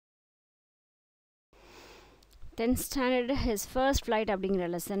10th standard his first flight அப்படிங்கிற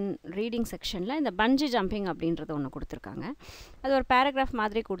lesson reading செக்ஷனில் இந்த பஞ்சி ஜம்பிங் அப்படின்றது ஒன்று கொடுத்துருக்காங்க. அது ஒரு பேராகிராஃப்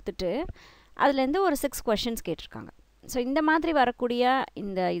மாதிரி கொடுத்துட்டு அதுலேருந்து ஒரு 6 கொஷின்ஸ் கேட்டிருக்காங்க. ஸோ இந்த மாதிரி வரக்கூடிய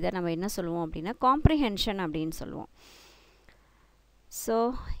இந்த இதை நம்ம என்ன சொல்லுவோம் அப்படின்னா காம்ப்ரிஹென்ஷன் அப்படின்னு சொல்லுவோம். ஸோ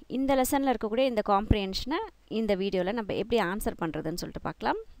இந்த லெசனில் இருக்கக்கூடிய இந்த காம்ப்ரிஹென்ஷனை இந்த வீடியோவில் நம்ம எப்படி ஆன்சர் பண்ணுறதுன்னு சொல்லிட்டு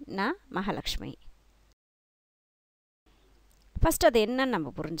பார்க்கலாம். நான் மகாலட்சுமி. ஃபஸ்ட் அது என்னன்னு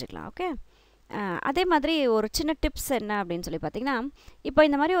நம்ம புரிஞ்சுக்கலாம். ஓகே, அதே மாதிரி ஒரு சின்ன டிப்ஸ் என்ன அப்படின்னு சொல்லி பார்த்தீங்கன்னா, இப்போ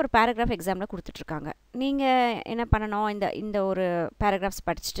இந்த மாதிரி ஒரு பேராகிராஃப் எக்ஸாமில் கொடுத்துட்ருக்காங்க. நீங்கள் என்ன பண்ணணும், இந்த ஒரு பேராகிராஃப்ஸ்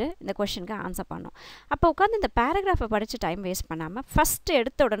படிச்சுட்டு இந்த கொஷனுக்கு ஆன்சர் பண்ணணும். அப்போ உட்காந்து இந்த பேராகிராஃபை படித்து டைம் வேஸ்ட் பண்ணாமல் ஃபஸ்ட்டு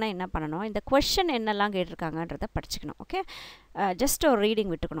எடுத்த உடனே என்ன பண்ணணும், இந்த கொஷன் என்னெல்லாம் கேட்டிருக்காங்கன்றதை படிச்சுக்கணும். ஓகே, ஜஸ்ட் ஒரு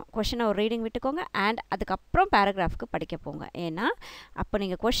ரீடிங் விட்டுக்கணும். கொஷனை ஒரு ரீடிங் விட்டுக்கோங்க அண்ட் அதுக்கப்புறம் பேராகிராஃப்க்கு படிக்க போங்க. ஏன்னா அப்போ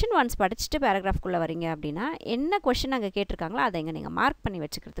நீங்கள் கொஷின் ஒன்ஸ் படிச்சுட்டு பேராகிராஃப்குள்ளே வரீங்க அப்படின்னா என்ன கொஷின் அங்கே கேட்டிருக்காங்களோ அதை இங்கே நீங்கள் மார்க் பண்ணி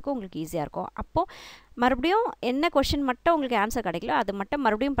வச்சுக்கிறதுக்கு உங்களுக்கு ஈஸியாக இருக்கும். அப்போது மறுபடியும் என்ன கொஷின் மட்டும் உங்களுக்கு ஆன்சர் கிடைக்கலோ அது மட்டும்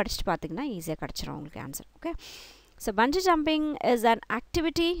மறுபடியும் படிச்சுட்டு பார்த்தீங்கன்னா ஈஸியாக கிடச்சிரும் உங்களுக்கு answer. Okay, so bungee jumping is an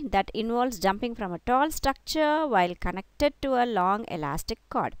activity that involves jumping from a tall structure while connected to a long elastic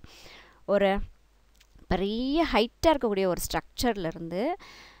cord. ஒரு பெரிய ஹைட்டாக இருக்கக்கூடிய ஒரு ஸ்ட்ரக்சர்லேருந்து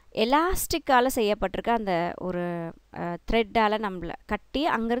எலாஸ்டிக்கால் செய்யப்பட்டிருக்க அந்த ஒரு த்ரெட்டால் நம்மளை கட்டி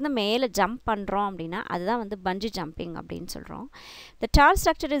அங்கேருந்து மேலே ஜம்ப் பண்ணுறோம் அப்படின்னா அதுதான் வந்து பஞ்சி ஜம்பிங் அப்படின்னு சொல்கிறோம். த டால்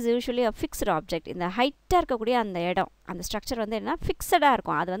structure is usually a fixed object. இந்த ஹைட்டாக இருக்கக்கூடிய அந்த இடம், அந்த ஸ்ட்ரக்சர் வந்து என்ன ஃபிக்ஸடாக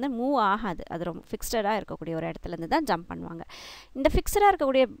இருக்கும், அது வந்து மூவ் ஆகாது. அது ரொம்ப ஃபிக்ஸ்டாக இருக்கக்கூடிய ஒரு இடத்துலேருந்து தான் ஜம்ப் பண்ணுவாங்க. இந்த ஃபிக்ஸடாக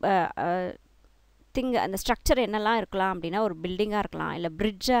இருக்கக்கூடிய அந்த ஸ்ட்ரக்சர் என்னெல்லாம் இருக்கலாம் அப்படின்னா ஒரு பில்டிங்காக இருக்கலாம், இல்லை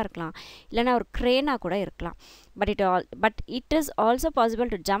பிரிட்ஜாக இருக்கலாம், இல்லைனா ஒரு க்ரேனாக கூட இருக்கலாம். But it is also possible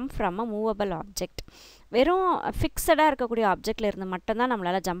to jump from a movable object. வெறும் ஃபிக்ஸடாக இருக்கக்கூடிய ஆப்ஜெக்டில் இருந்து மட்டும்தான்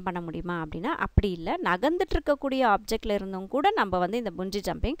நம்மளால் ஜம்ப் பண்ண முடியுமா அப்படின்னா அப்படி இல்லை. நகர்ந்துட்டு இருக்கக்கூடிய ஆப்ஜெக்டில் இருந்தும் கூட நம்ம வந்து இந்த பஞ்சி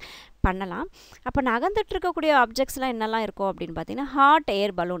ஜம்பிங் பண்ணலாம். அப்போ நகர்ந்துட்டு இருக்கக்கூடிய ஆப்ஜெக்ட்ஸ்லாம் என்னெல்லாம் இருக்கும் அப்படின்னு பார்த்தீங்கன்னா ஹாட்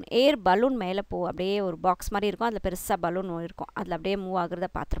ஏர் பலூன் மேலே அப்படியே ஒரு பாக்ஸ் மாதிரி இருக்கும், அதில் பெருசாக பலூன் இருக்கும், அதில் அப்படியே மூவ் ஆகுறத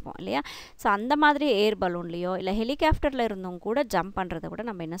பார்த்துருப்போம் இல்லையா. ஸோ அந்த மாதிரி ஏர் பலூன்லேயோ இல்லை ஹெலிகாப்டரில் இருந்தும் கூட ஜம்ப் பண்ணுறத கூட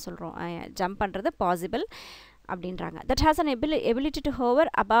நம்ம என்ன சொல்கிறோம், ஜம்ப் பண்ணுறது பாசிபிள் அப்படின்றாங்க. That has an ability to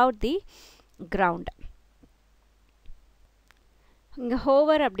hover about the ground. இங்கே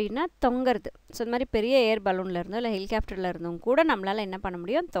ஹோவர் அப்படின்னா தொங்குறது. ஸோ இந்த மாதிரி பெரிய ஏர் பலூனில் இருந்தோ இல்லை ஹெலிகாப்டரில் இருந்தும் கூட நம்மளால் என்ன பண்ண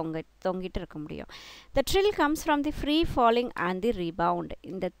முடியும், தொங்கிட்டு இருக்க முடியும். த thrill comes from the free falling and the rebound.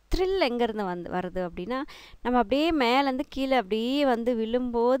 இந்த த்ரில் எங்கேருந்து வருது அப்படின்னா நம்ம அப்படியே மேலேருந்து கீழே அப்படியே வந்து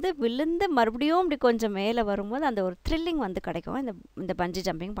விழுந்து மறுபடியும் அப்படி கொஞ்சம் மேலே வரும்போது அந்த ஒரு த்ரில்லிங் வந்து கிடைக்கும் இந்த பஞ்சி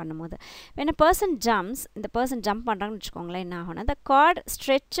ஜம்பிங் பண்ணும்போது. when a person jumps, இந்த பர்சன் ஜம்ப் பண்ணுறாங்கன்னு வச்சுக்கோங்களேன், என்ன ஆகும்னா the cord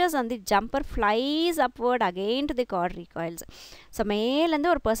stretches and the jumper flies upward again to the cord recoils. So மேலேருந்து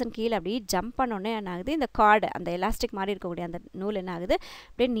ஒரு பர்சன் கீழே அப்படியே ஜம்ப் பண்ணோன்னே என்ன ஆகுது, இந்த கார்டு அந்த எலாஸ்டிக் மாதிரி இருக்கக்கூடிய அந்த நூல் என்ன ஆகுது,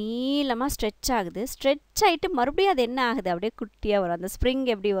 அப்படியே நீளமாக ஸ்ட்ரெச் ஆகுது. ஸ்ட்ரெச் ஆகிட்டு மறுபடியும் அது என்ன ஆகுது, அப்படியே குட்டியாக வரும். அந்த ஸ்ப்ரிங்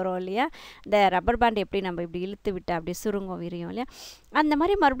எப்படி வரும் இல்லையா, இந்த ரப்பர் பேண்ட் எப்படி நம்ம இப்படி இழுத்து விட்டு அப்படியே சுருங்கும் விரியும் இல்லையா, அந்த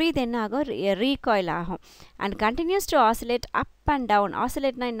மாதிரி மறுபடியும் இது என்ன ஆகும், ரீகாயில் ஆகும். And continues to oscillate up and down.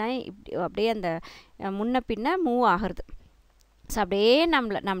 ஆசிலேட்னா என்ன, இப்படி அப்படியே அந்த முன்ன பின்ன மூவ் ஆகிறது. ஸோ அப்படியே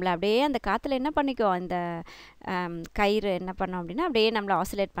நம்மளை அப்படியே அந்த காற்றுல என்ன பண்ணிக்குவோம், இந்த கயிறு என்ன பண்ணோம் அப்படின்னா அப்படியே நம்மளை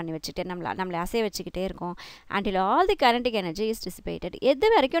ஆசிலேட் பண்ணி வச்சுட்டு நம்மளை அசைய வச்சுக்கிட்டே இருக்கும். until all the kinetic energy is dissipated. எது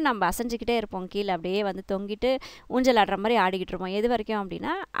வரைக்கும் நம்ம அசைஞ்சிக்கிட்டே இருப்போம், கீழே அப்படியே வந்து தொங்கிட்டு ஊஞ்சல் ஆடுற மாதிரி ஆடிக்கிட்டு இருப்போம். எது வரைக்கும்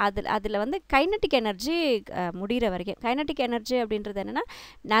அப்படின்னா அதில் வந்து கைனட்டிக் எனர்ஜி முடிகிற வரைக்கும். கைனட்டிக் எனர்ஜி அப்படின்றது என்னென்னா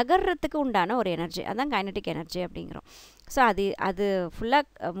நகர்றதுக்கு உண்டான ஒரு எனர்ஜி, அதுதான் கைனட்டிக் எனர்ஜி அப்படிங்கிறோம். ஸோ அது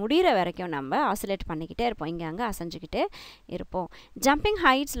ஃபுல்லாக முடிகிற வரைக்கும் நம்ம ஆசிலேட் பண்ணிக்கிட்டே இருப்போம், இங்கே அங்கே அசைஞ்சிக்கிட்டே இருப்போம். Jumping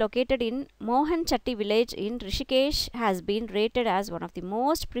heights located in Mohan Chatti village in Rishikesh has been rated as one of the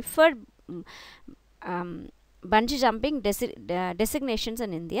most preferred bungee jumping designations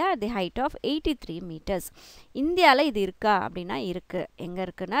in India at the height of 83 meters. இந்தியாவில் இது இருக்கா அப்படின்னா இருக்குது. எங்கே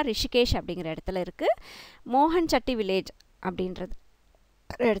இருக்குன்னா ரிஷிகேஷ் அப்படிங்கிற இடத்துல இருக்குது. மோகன் சட்டி வில்லேஜ் அப்படின்றது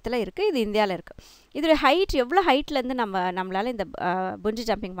இடத்துல இருக்குது. இது இந்தியாவில் இருக்குது. இதோட ஹைட் எவ்வளோ ஹைட்லேருந்து நம்மளால் இந்த பஞ்சி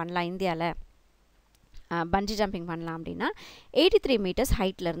ஜம்பிங் பண்ணலாம், இந்தியாவில் பஞ்சி ஜம்பிங் பண்ணலாம் அப்படின்னா 83 மீட்டர்ஸ்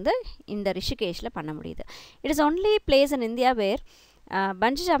ஹைட்லேருந்து இந்த ரிஷிகேஷில் பண்ண முடியுது. It is only place in India where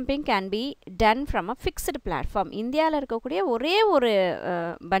பஞ்சி jumping can be done from a fixed platform. இந்தியாவில் இருக்கக்கூடிய ஒரே ஒரு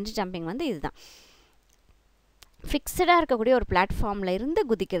பஞ்சி ஜம்பிங் வந்து இதுதான், ஃபிக்ஸடாக இருக்கக்கூடிய ஒரு பிளாட்ஃபார்மில் இருந்து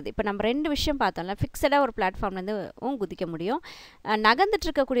குதிக்கிறது. இப்போ நம்ம 2 விஷயம் பார்த்தோம்ல, ஃபிக்ஸடாக ஒரு பிளாட்ஃபார்ம்லேருந்தும் குதிக்க முடியும், நகர்ந்துட்டு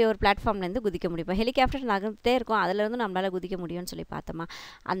இருக்கக்கூடிய ஒரு பிளாட்ஃபார்ம்லேருந்து குதிக்க முடியும். இப்போ ஹெலிகாப்டர் நகர்ந்துட்டே இருக்கும், அதிலேருந்து நம்மளால் குதிக்க முடியும்னு சொல்லி பார்த்தோமா,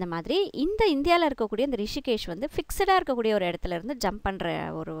 அந்த மாதிரி இந்த இந்தியாவில் இருக்கக்கூடிய இந்த ரிஷிகேஷ் வந்து ஃபிக்ஸடாக இருக்கக்கூடிய ஒரு இடத்துலேருந்து ஜம்ப் பண்ணுற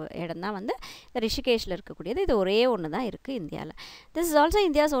ஒரு இடம் தான் வந்து இந்த ரிஷிகேஷில் இருக்கக்கூடியது. இது ஒரே ஒன்று தான் இருக்குது இந்தியாவில். This is also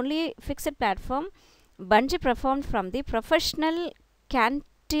India's only fixed platform bungee performed from the professional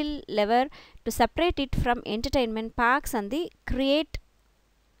cantilever to separate it from entertainment parks and the create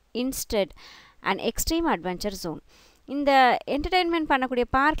instead an extreme adventure zone. இந்த என்டர்டெயின்மெண்ட் பண்ணக்கூடிய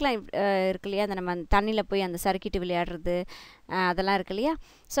பார்க்லாம் இருக்கு இல்லையா, அந்த நம்ம தண்ணியில் போய் அந்த சறுக்கிட்டு விளையாடுறது அதெல்லாம் இருக்கு இல்லையா.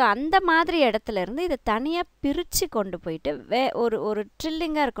 ஸோ அந்த மாதிரி இடத்துல இருந்து இதை தனியாக பிரித்து கொண்டு போயிட்டு ஒரு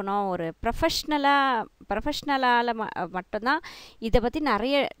ட்ரில்லிங்காக இருக்கணும், ஒரு ப்ரொஃபஷ்னலால் மட்டும்தான் இதை பற்றி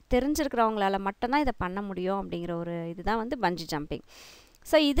நிறைய தெரிஞ்சிருக்கிறவங்களால மட்டும்தான் இதை பண்ண முடியும் அப்படிங்கிற ஒரு இதுதான் வந்து பஞ்சி ஜம்பிங்.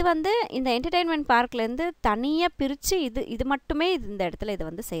 ஸோ இது வந்து இந்த என்டர்டெயின்மெண்ட் பார்க்லேருந்து தனியாக பிரித்து இது மட்டுமே இந்த இடத்துல இதை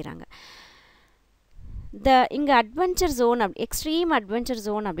வந்து செய்கிறாங்க. இங்கே adventure zone extreme adventure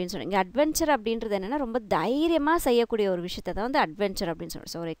zone அப்படின்னு சொல்லுவாங்க. இங்கே அட்வென்ச்சர் அப்படின்றது என்னென்னா ரொம்ப தைரியமாக செய்யக்கூடிய ஒரு விஷயத்தை தான் வந்து அட்வென்ச்சர் அப்படின்னு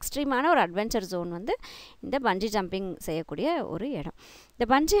சொல்லுவாங்க. ஸோ ஒரு எக்ஸ்ட்ரீமான ஒரு அட்வென்ச்சர் ஜோன் வந்து இந்த பஞ்சி ஜம்பிங் செய்யக்கூடிய ஒரு இடம். இந்த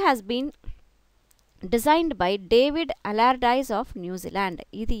பஞ்சி has been designed by David அலர்டைஸ் of New Zealand.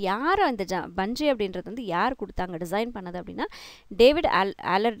 இது யார் இந்த பஞ்சி அப்படின்றது வந்து யார் கொடுத்தாங்க டிசைன் பண்ணது அப்படின்னா டேவிட்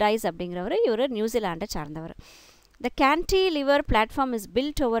அலர்டைஸ் அப்படிங்கிறவர். இவர் நியூசிலாண்டை சார்ந்தவர். The cantilever platform is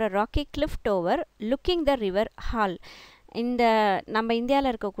built over a rocky cliff tower looking the river Hall. இந்த நம்ம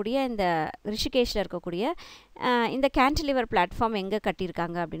இந்தியாவில் இருக்கக்கூடிய இந்த ரிஷிகேஷில் இருக்கக்கூடிய இந்த கேன்டிலிவர் பிளாட்ஃபார்ம் எங்கே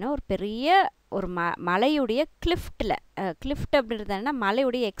கட்டியிருக்காங்க அப்படின்னா ஒரு பெரிய ஒரு மலையுடைய கிளிஃப்ட் அப்படின்றது என்னன்னா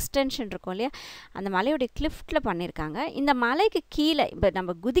மலையுடைய எக்ஸ்டென்ஷன் இருக்கும் இல்லையா, அந்த மலையுடைய கிளிஃப்டில் பண்ணியிருக்காங்க. இந்த மலைக்கு கீழே இப்போ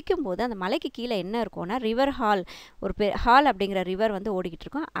நம்ம குதிக்கும் போது அந்த மலைக்கு கீழே என்ன இருக்கும்னா ரிவர் ஹால், ஒரு ஹால் அப்படிங்கிற ரிவர் வந்து ஓடிக்கிட்டு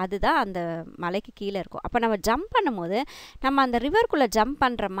இருக்கோம், அதுதான் அந்த மலைக்கு கீழே இருக்கும். அப்போ நம்ம ஜம்ப் பண்ணும்போது நம்ம அந்த ரிவர்க்குள்ளே ஜம்ப்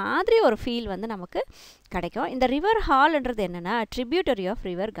பண்ணுற மாதிரி ஒரு ஃபீல் வந்து நமக்கு கிடைக்கும். இந்த ரிவர் ஹால்ன்றது என்னென்னா tributary of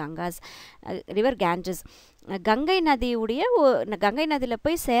river Ganges. Ganga நதியில்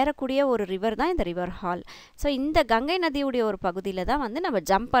போய் சேரக்கூடிய ஒரு ரிவர் தான் இந்த ரிவர் ஹால். ஸோ இந்த கங்கை நதியுடைய ஒரு பகுதியில் தான் வந்து நம்ம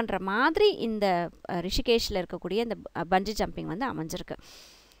ஜம்ப் பண்ணுற மாதிரி இந்த ரிஷிகேஷில் இருக்கக்கூடிய இந்த பஞ்சி ஜம்பிங் வந்து அமைஞ்சிருக்கு.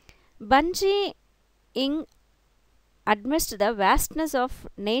 Punching amidst the vastness of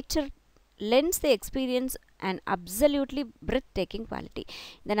nature lends the experience an absolutely breathtaking quality.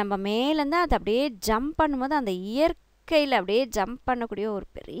 இந்த நம்ம மேலேருந்து அதை அப்படியே ஜம்ப் பண்ணும்போது அந்த இயற்கையில் அப்படியே ஜம்ப் பண்ணக்கூடிய ஒரு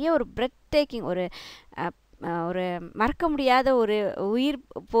பெரிய ஒரு breathtaking ஒரு மறக்க முடியாத ஒரு உயிர்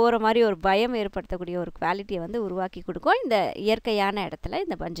போகிற மாதிரி ஒரு பயம் ஏற்படுத்தக்கூடிய ஒரு குவாலிட்டியை வந்து உருவாக்கி கொடுக்கும் இந்த இயற்கையான இடத்துல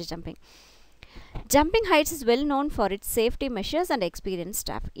இந்த பஞ்சி jumping. Jumping heights is well known for its safety measures and experienced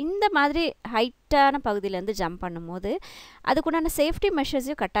staff. இந்த மாதிரி ஹைட்டான பகுதியிலேருந்து ஜம்ப் பண்ணும்போது அதுக்குண்டான சேஃப்டி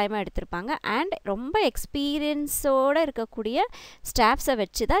மெஷர்ஸையும் கட்டாயமாக எடுத்திருப்பாங்க. அண்ட் ரொம்ப எக்ஸ்பீரியன்ஸோடு இருக்கக்கூடிய ஸ்டாஃப்ஸை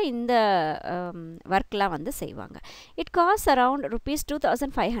வச்சு தான் இந்த ஒர்க்லாம் வந்து செய்வாங்க. It cost around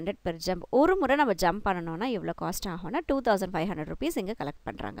 ₹2500 per jump. ஒரு முறை நம்ம ஜம்ப் பண்ணணும்னா எவ்வளோ காஸ்ட் ஆகும்னா ₹2500 இங்கே கலெக்ட்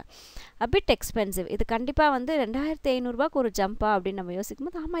பண்ணுறாங்க. அபிட் எக்ஸ்பென்சிவ். இது கண்டிப்பாக வந்து ₹2500 ஒரு ஜம்பா அப்படின்னு நம்ம யோசிக்கும்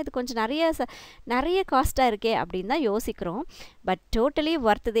போது ஆமாம் இது கொஞ்சம் நிறைய காஸ்ட்டாக இருக்கே அப்படின்னு தான் யோசிக்கிறோம். But totally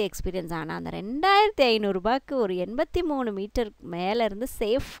worth the experience. ஆனால் அந்த ₹2500 ஒரு 83 மீட்டர் மேலேருந்து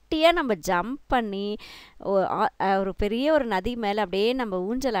சேஃப்டியாக நம்ம ஜம்ப் பண்ணி ஒரு பெரிய ஒரு நதி மேலே அப்படியே நம்ம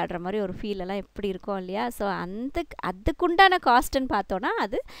ஊஞ்சல் ஆடுற மாதிரி ஒரு ஃபீலெல்லாம் எப்படி இருக்கும் இல்லையா. ஸோ அதுக்குண்டான காஸ்ட்டுன்னு பார்த்தோன்னா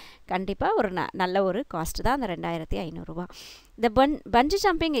அது கண்டிப்பாக ஒரு நல்ல ஒரு காஸ்ட்டு தான் அந்த ₹2500. The bungee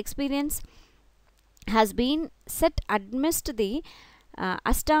jumping experience has been set amidst the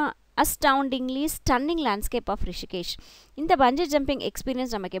astoundingly stunning landscape of Rishikesh. இந்த பஞ்சி ஜம்பிங்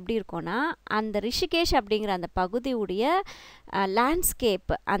எக்ஸ்பீரியன்ஸ் நமக்கு எப்படி இருக்கும்னா அந்த ரிஷிகேஷ் அப்படிங்கிற அந்த பகுதியுடைய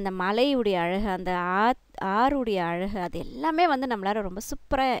லேண்ட்ஸ்கேப், அந்த மலையுடைய அழகு, அந்த ஆறுடைய அழகு, அது எல்லாமே வந்து நம்மளால் ரொம்ப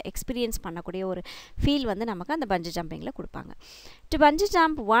சூப்பராக எக்ஸ்பீரியன்ஸ் பண்ணக்கூடிய ஒரு ஃபீல் வந்து நமக்கு அந்த பஞ்சி ஜம்பிங்கில் கொடுப்பாங்க. To பஞ்சி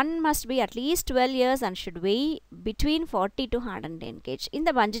jump one must be at least 12 years and should weigh between 40 to 110 kg. இந்த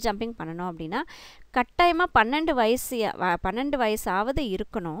பஞ்சி ஜம்பிங் பண்ணணும் அப்படின்னா கட்டாயமாக 12 வயசாவது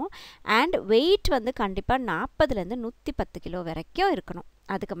இருக்கணும். அண்ட் வெயிட் வந்து கண்டிப்பாக 40லேருந்து 110 கிலோ வரைக்கும் இருக்கணும்.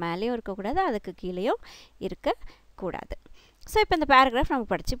 அதுக்கு மேலேயும் இருக்கக்கூடாது, அதுக்கு கீழேயும் இருக்கக்கூடாது. ஸோ இப்போ இந்த பேராகிராஃப் நம்ம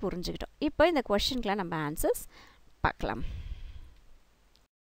படித்து புரிஞ்சுக்கிட்டோம். இப்போ இந்த கொஷினுக்குலாம் நம்ம ஆன்சர்ஸ் பார்க்கலாம்.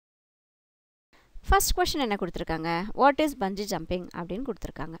 ஃபர்ஸ்ட் கொஷின் என்ன கொடுத்துருக்காங்க, வாட் இஸ் பஞ்சி ஜம்பிங் அப்படின்னு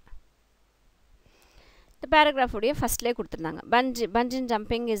கொடுத்துருக்காங்க. இந்த பேராகிராஃபுடைய ஃபஸ்ட்லேயே கொடுத்துருந்தாங்க. Bungee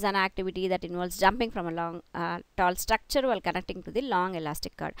jumping is an activity that involves jumping from a long tall structure while connecting to the long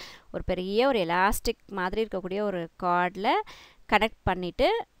elastic cord. ஒரு பெரிய ஒரு எலாஸ்டிக் மாதிரி இருக்கக்கூடிய ஒரு கார்டில் கனெக்ட் பண்ணிவிட்டு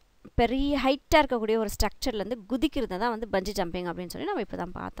பெரிய ஹைட்டாக இருக்கக்கூடிய ஒரு ஸ்ட்ரக்சர்லேருந்து குதிக்கிறது தான் வந்து பஞ்சி ஜம்பிங் அப்படின்னு சொல்லி நம்ம இப்போ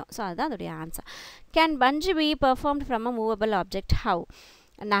தான் பார்த்தோம். ஸோ அதுதான் அதோடைய answer. Can பஞ்சி B performed from a movable object? How?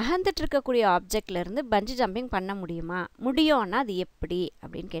 நகர்ந்துட்டு இருக்கக்கூடிய ஆப்ஜெக்ட்லேருந்து பஞ்சி ஜம்பிங் பண்ண முடியும்னா அது எப்படி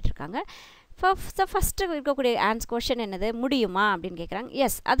அப்படின்னு கேட்டிருக்காங்க. ஃபஸ்ட்டு இருக்கக்கூடிய கொஷின் என்னது, முடியுமா அப்படின்னு கேட்குறாங்க.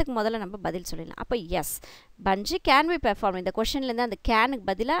 எஸ், அதுக்கு முதல்ல நம்ம பதில் சொல்லிடலாம். அப்போ எஸ், பஞ்சி கேன் பி பெர்ஃபார்ம். இந்த கொஷின்லேருந்து அந்த கேனுக்கு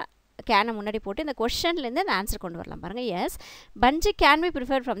பதிலாக கேனை முன்னாடி போட்டு இந்த கொஷன்லேருந்து அந்த ஆன்சர் கொண்டு வரலாம் பாருங்கள். S, பஞ்சி can be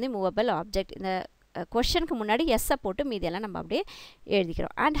preferred from the movable object. இந்த கொஷனுக்கு முன்னாடி எஸ்ஸை போட்டு மீதியெல்லாம் நம்ம அப்படியே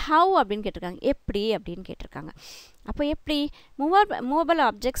எழுதிக்கிறோம். அண்ட் ஹவு அப்படின்னு கேட்டிருக்காங்க, எப்படி அப்படின்னு கேட்டிருக்காங்க. அப்போ எப்படி movable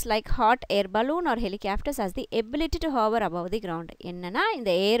objects like hot air balloon R helicopters has the ability to hour above the ground. என்னென்னா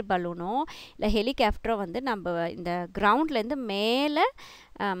இந்த ஏர் பலூனோ இல்லை ஹெலிகாப்டரோ வந்து நம்ம இந்த கிரவுண்ட்லேருந்து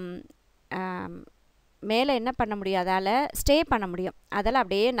மேலே என்ன பண்ண முடியும், அதால் ஸ்டே பண்ண முடியும், அதில்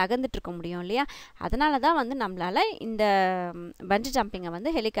அப்படியே நகர்ந்துட்டுருக்க முடியும் இல்லையா. அதனால தான் வந்து நம்மளால் இந்த பஞ்சி ஜம்பிங்கை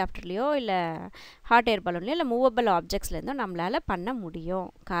வந்து ஹெலிகாப்டர்லேயோ இல்லை ஹாட் ஏர் பலூன்லையோ இல்லை மூவபிள் ஆப்ஜெக்ட்ஸ்லேருந்தோ நம்மளால் பண்ண முடியும்.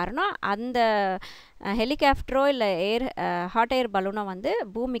 காரணம் அந்த ஹெலிகாப்டரோ இல்லை ஹாட் ஏர் பலூனோ வந்து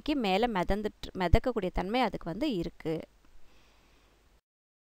பூமிக்கு மேலே மிதக்கக்கூடிய தன்மை அதுக்கு வந்து இருக்குது.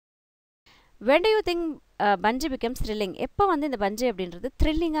 when do you think bungee becomes thrilling? எப்போ வந்து இந்த பஞ்சி அப்படின்றது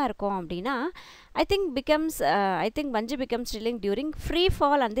த்ரில்லிங்காக இருக்கும் அப்படின்னா I think bungee becomes thrilling during free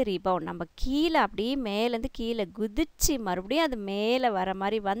fall and the rebound. நம்ம கீழே அப்படியே மேலேருந்து கீழே குதிச்சு மறுபடியும் அது மேலே வர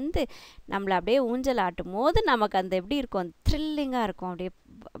மாதிரி வந்து நம்மளை அப்படியே ஊஞ்சல் ஆட்டும் போது நமக்கு அந்த எப்படி இருக்கும், த்ரில்லிங்காக இருக்கும், அப்படியே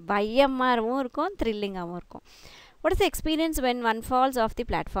பயமாகவும் இருக்கும், த்ரில்லிங்காகவும் இருக்கும். what is the experience when one falls off the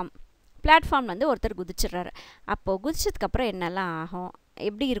platform வந்து ஒருத்தர் குதிச்சிடுறாரு. அப்போது குதிச்சதுக்கப்புறம் என்னெல்லாம் ஆகும்,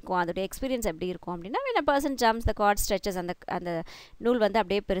 எப்படி இருக்கும், அதோடைய எக்ஸ்பீரியன்ஸ் எப்படி இருக்கும் அப்படின்னா when a person jumps the cord stretches, அந்த நூல் வந்து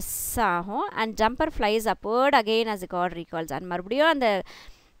அப்படியே பெருசாகும். and jumper flies upward again as the cord recoils. and மறுபடியும்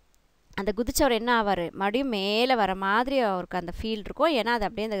அந்த குதிச்சவர் என்ன ஆவார், மறுபடியும் மேலே வர மாதிரி அவருக்கு அந்த ஃபீல் இருக்கும். ஏன்னா அது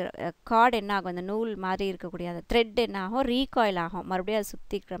அப்படியே அந்த கார்டு என்ன ஆகும், அந்த நூல் மாதிரி இருக்கக்கூடிய அந்த த்ரெட் என்ன ஆகும், ரீகாயில் ஆகும், மறுபடியும் அது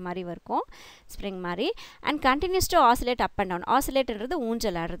சுற்றிக்கிற மாதிரி இருக்கும், ஸ்ப்ரிங் மாதிரி. And continues to oscillate up and down. ஆசிலேட்ன்றது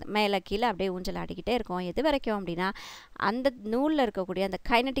ஊஞ்சல் ஆடுறது, மேலே கீழே அப்படியே ஊஞ்சல் ஆடிக்கிட்டே இருக்கும். எது வரைக்கும் அப்படின்னா அந்த நூலில் இருக்கக்கூடிய அந்த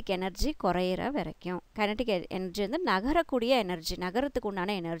கைனட்டிக் எனர்ஜி குறையிற வரைக்கும். கைனட்டிக் எனர்ஜி வந்து நகரக்கூடிய எனர்ஜி, நகரத்துக்கு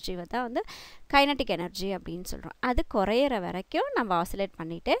உண்டான எனர்ஜி தான் வந்து கைனட்டிக் எனர்ஜி அப்படின்னு சொல்கிறோம். அது குறையிற வரைக்கும் நம்ம ஆசிலேட்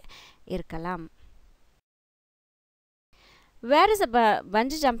பண்ணிகிட்டே இருக்கலாம். Where is a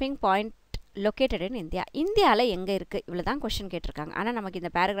bungee jumping point located in India? இந்தியாவில் எங்கே இருக்குது, இவ்வளோ தான் கொஷின் கேட்டிருக்காங்க. ஆனால் நமக்கு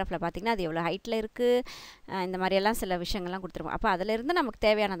இந்த பேராகிராஃபில் பார்த்திங்கன்னா அது எவ்வளோ ஹைட்டில் இருக்குது, இந்த மாதிரியெல்லாம் சில விஷயங்கள்லாம் கொடுத்துருவோம். அப்போ அதிலிருந்து நமக்கு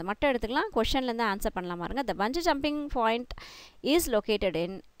தேவையானதை மட்டும் எடுத்துக்கலாம், கொஷன்லேருந்து ஆன்சர் பண்ணலாம் பாருங்க. The bungee jumping point is located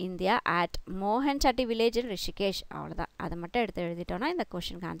in India at Mohan Chatti village in Rishikesh. அவ்வளோதான், அதை மட்டும் எடுத்து எழுதிட்டோன்னா இந்த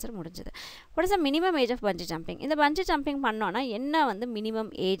கொஷனுக்கு ஆன்சர் முடிஞ்சது. What is the minimum age of bungee jumping? இந்த bungee jumping பண்ணோன்னா என்ன வந்து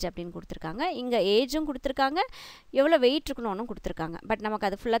மினிமம் ஏஜ் அப்படின்னு கொடுத்துருக்காங்க. இங்கே ஏஜும் கொடுத்துருக்காங்க, எவ்வளோ வெயிட் இருக்கணும்னு கொடுத்துருக்காங்க. பட் நமக்கு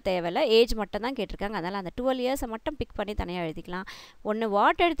அது ஃபுல்லாக தேவையில்லை, ஏஜ் மட்டும் தான் கேட்டிருக்காங்க. அதனால் அந்த 12 இயர்ஸை மட்டும் பிக் பண்ணி தனியாக எழுதிக்கலாம். ஒன்று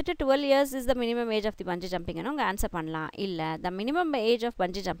வாட் எடுத்துகிட்டு 12 years is the minimum age of the பஞ்சி ஜம்பிங்னு உங்கள் ஆன்சர் பண்ணலாம். இல்லை த minimum age of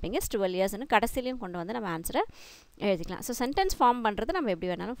பஞ்சி jumping is 12 இயர்ஸ்னு கடைசிலையும் கொண்டு வந்து நம்ம ஆன்சரை எழுதிக்கலாம். ஸோ சென்டென்ஸ் ஃபார்ம் பண்ணுறது நம்ம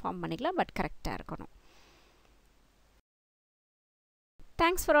எப்படி வேணாலும் ஃபார்ம் பண்ணிக்கலாம், பட் கரெக்டாக இருக்கணும்.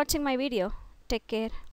 தேங்க்ஸ் ஃபார் வாட்சிங் மை வீடியோ. Take care.